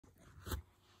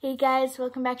Hey guys,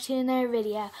 welcome back to another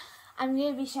video. I'm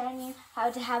going to be showing you how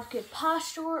to have good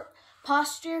posture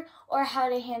or how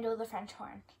to handle the French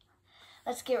horn.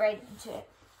 Let's get right into it.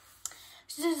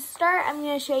 So to start, I'm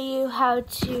going to show you how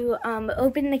to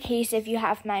open the case if you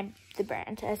have the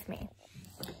brand as me.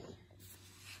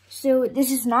 So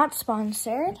this is not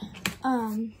sponsored.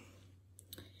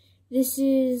 This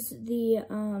is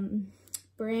the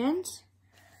brand.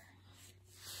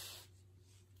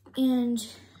 And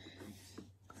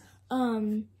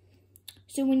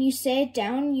so when you set it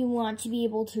down, you want to be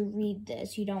able to read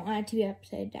this. You don't want it to be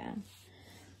upside down.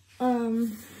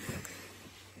 And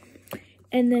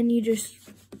then you just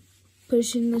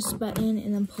push in this button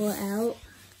and then pull it out.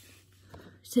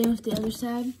 Same with the other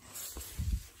side.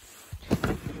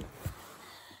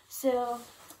 So,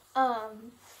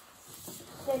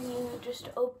 then you just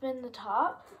open the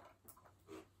top.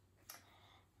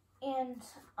 And,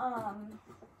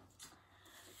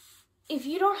 if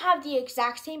you don't have the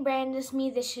exact same brand as me,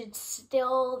 this should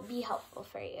still be helpful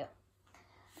for you.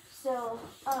 So,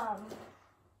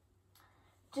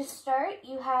 to start,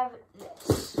 you have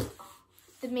this,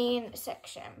 the main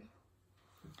section.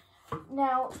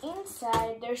 Now,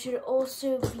 inside, there should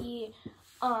also be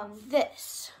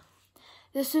this.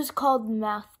 This is called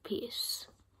mouthpiece.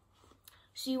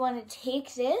 So you want to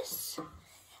take this,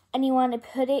 and you want to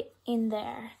put it in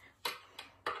there.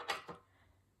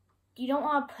 You don't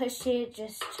want to push it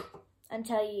just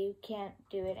until you can't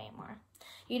do it anymore.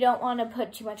 You don't want to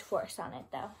put too much force on it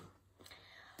though.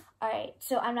 Alright,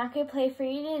 so I'm not going to play for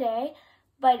you today,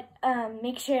 but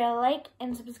make sure to like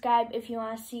and subscribe if you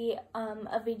want to see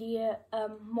a video,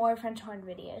 more French horn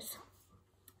videos.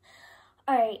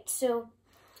 Alright, so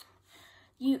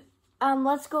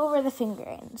let's go over the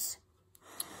fingerings.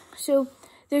 So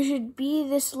there should be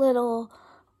this little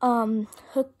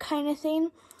hook kind of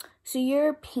thing. So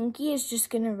your pinky is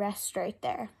just going to rest right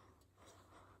there.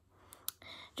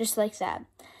 Just like that.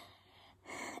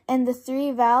 And the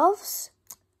 3 valves,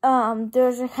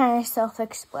 those are kind of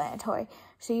self-explanatory.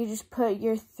 So you just put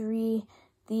your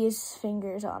these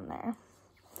fingers on there.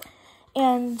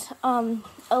 And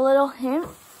a little hint,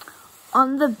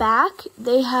 on the back,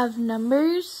 they have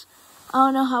numbers. I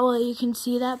don't know how well you can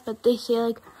see that, but they say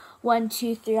like 1,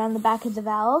 2, 3 on the back of the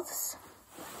valves.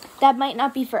 That might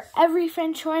not be for every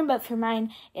French horn, but for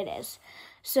mine, it is.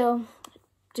 So,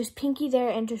 just pinky there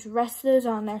and just rest those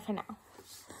on there for now.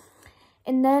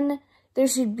 And then there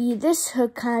should be this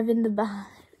hook kind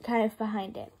of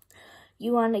behind it.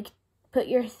 You want to put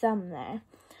your thumb there.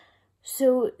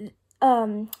 So,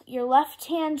 your left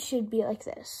hand should be like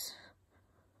this.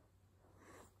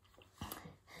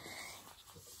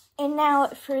 And now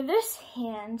for this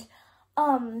hand,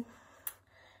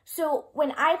 so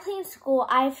when I play in school,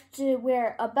 I have to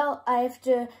wear a belt. I have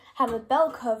to have a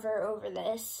belt cover over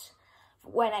this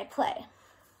when I play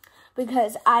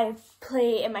because I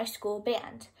play in my school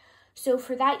band. So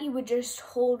for that, you would just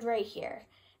hold right here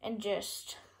and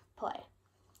just play.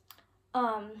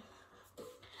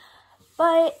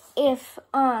 But if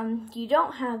you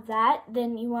don't have that,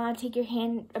 then you want to take your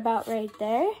hand about right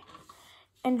there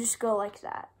and just go like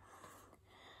that.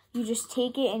 You just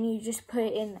take it and you just put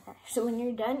it in there. So when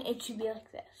you're done, it should be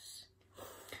like this.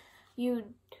 You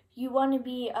want to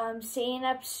be staying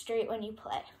up straight when you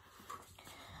play.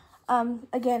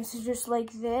 Again, so just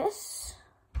like this.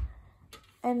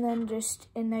 And then just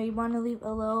in there, you want to leave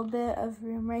a little bit of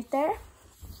room right there.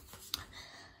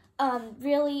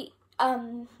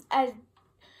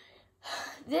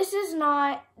 This is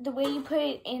not, the way you put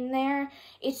it in there,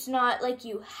 it's not like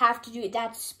you have to do it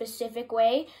that specific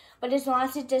way, but as long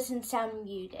as it doesn't sound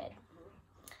muted.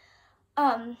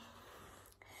 And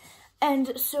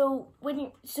so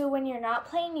when you're not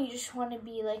playing, you just want to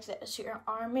be like this. Your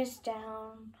arm is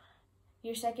down,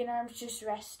 your second arm's just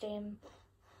resting,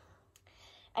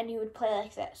 and you would play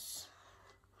like this.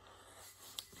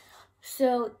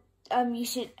 So you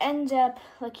should end up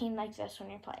looking like this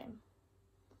when you're playing.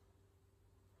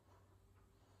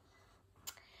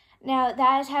 Now,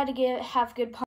 that is how to have good